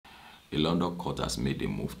a London court has made a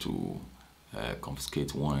move to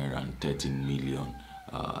confiscate 113 million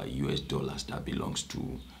US dollars that belongs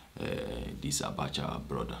to this Abacha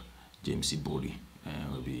brother, James Ibori.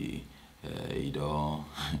 Will be now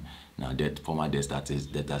that former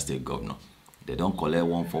Delta State governor. They don't collect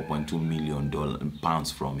 $4.2 million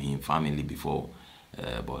pounds from him family before,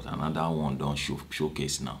 but another one don't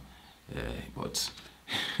showcase now. But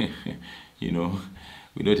you know,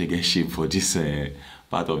 we know they get shame for this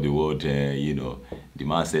part of the world. You know, the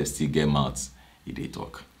man says still get mouths. They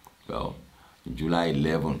talk. Well, July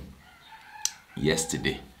 11,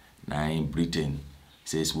 yesterday, now in Britain,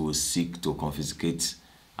 says we will seek to confiscate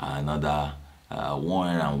another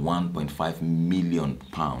 101.5 million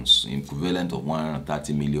pounds, equivalent of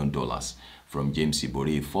 $130 million, from James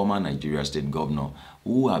Ibori, a former Nigeria state governor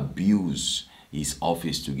who abused his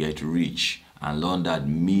office to get rich and laundered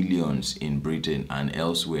millions in Britain and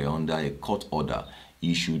elsewhere under a court order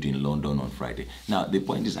issued in London on Friday. Now, the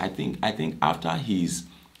point is, I think it's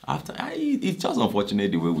just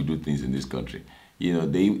unfortunate the way we do things in this country. You know,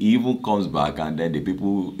 they even comes back and then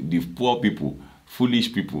the poor people,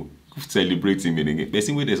 foolish people, celebrate him again. The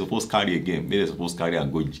same way they're supposed to carry again, they're supposed to carry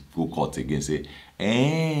and go court again. Say,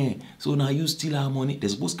 so now you steal our money. They're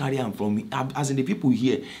supposed to carry and from me. As in the people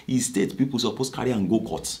here, his state people supposed to carry and go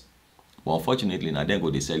court. But unfortunately, now then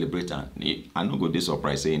go they celebrate and I don't go they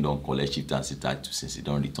surprise saying don't collect shift and sit out since he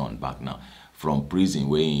don't return back now from prison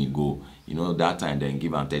where he go. You know that time then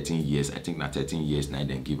give him 13 years. I think now 13 years now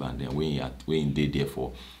then give and then when he there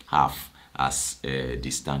for half as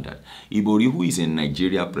the standard. Ibori, who is in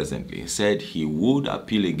Nigeria presently, said he would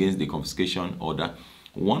appeal against the confiscation order,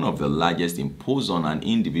 one of the largest imposed on an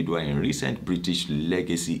individual in recent British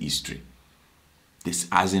legacy history. This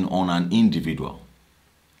as in on an individual.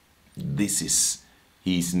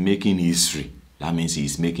 He's making history. That means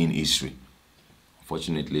he's making history.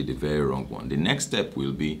 Unfortunately, the very wrong one. The next step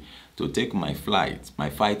will be to take my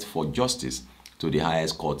fight for justice to the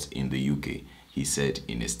highest court in the UK, he said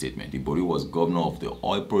in a statement. Ibori was governor of the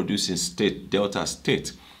oil-producing state, Delta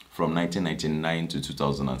State, from 1999 to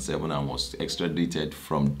 2007 and was extradited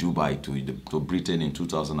from Dubai to Britain in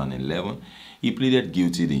 2011. He pleaded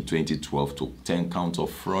guilty in 2012 to 10 counts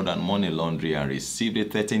of fraud and money laundering and received a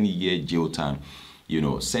 13-year jail time,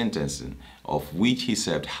 sentencing, of which he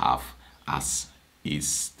served half as his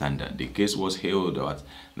standard. The case was hailed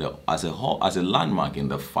as a landmark in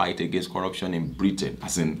the fight against corruption in Britain.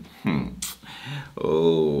 As in,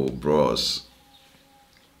 oh, bros.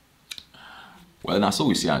 Well, now so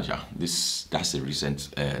we see, Anja. That's a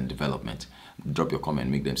recent development. Drop your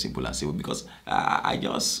comment, make them simple and simple. Because I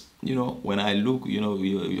just, when I look,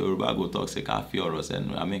 Yoruba go talk say kafi oros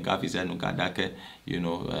and I mean kafi say nuka dake,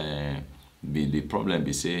 the problem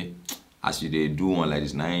be say as they do one like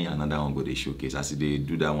this, now another one go they showcase. As they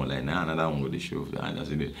do that one like now another one go they show. And as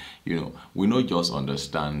they, we not just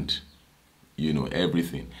understand,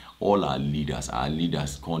 everything. All our leaders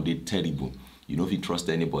can't they terrible. If you trust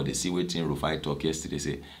anybody, see what Rufai talk yesterday,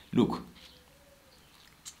 say, look,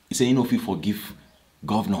 he say, if you forgive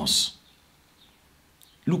governors,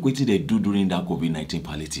 look what they do during that COVID-19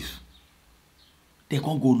 palliative. They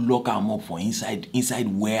can't go lock them up for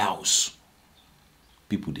inside warehouse.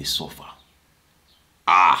 People, they suffer.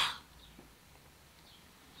 And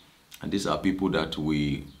these are people that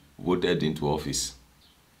we voted into office,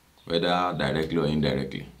 whether directly or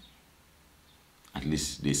indirectly. At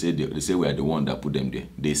least they say we are the one that put them there.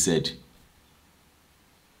 They said.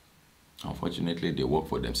 Unfortunately, they work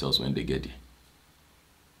for themselves when they get there.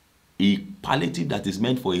 A palliative that is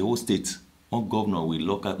meant for a whole state, one governor will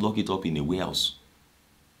lock it up in a warehouse.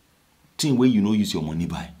 Thing where use your money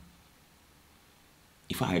by.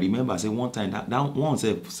 If I remember, I say one time that one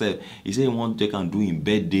said he said one they can do in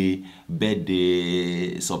birthday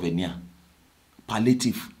souvenir.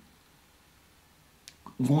 Palliative.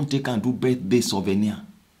 One take and do birthday souvenir.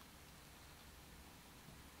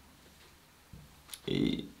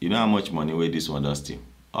 You know how much money where this one does steal?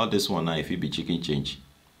 All this one now, if it be chicken change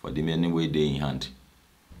for the money way they in hand.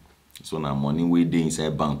 This one now money way they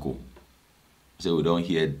inside banco. So we don't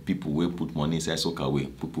hear people will put money inside soak away.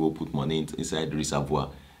 People will put money inside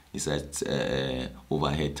reservoir, inside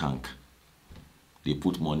overhead tank. They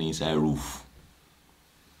put money inside roof.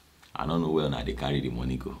 I don't know where now they carry the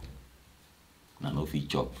money go. Now no fit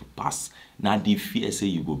chop pass. Now the fear say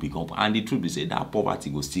you go become, and the truth be say that poverty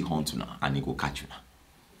go still hunt you now and it go catch you now.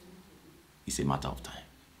 It's a matter of time.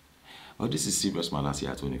 Well, this is Serious Matters here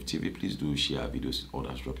at ONIF TV. Please do share videos with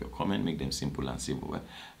others. Drop your comment, make them simple and simple.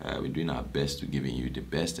 We're doing our best to giving you the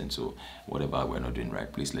best, and so whatever we're not doing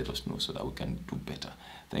right, please let us know so that we can do better.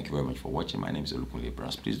 Thank you very much for watching. My name is Olukunle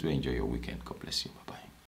Brands. Please do enjoy your weekend. God bless you. Bye.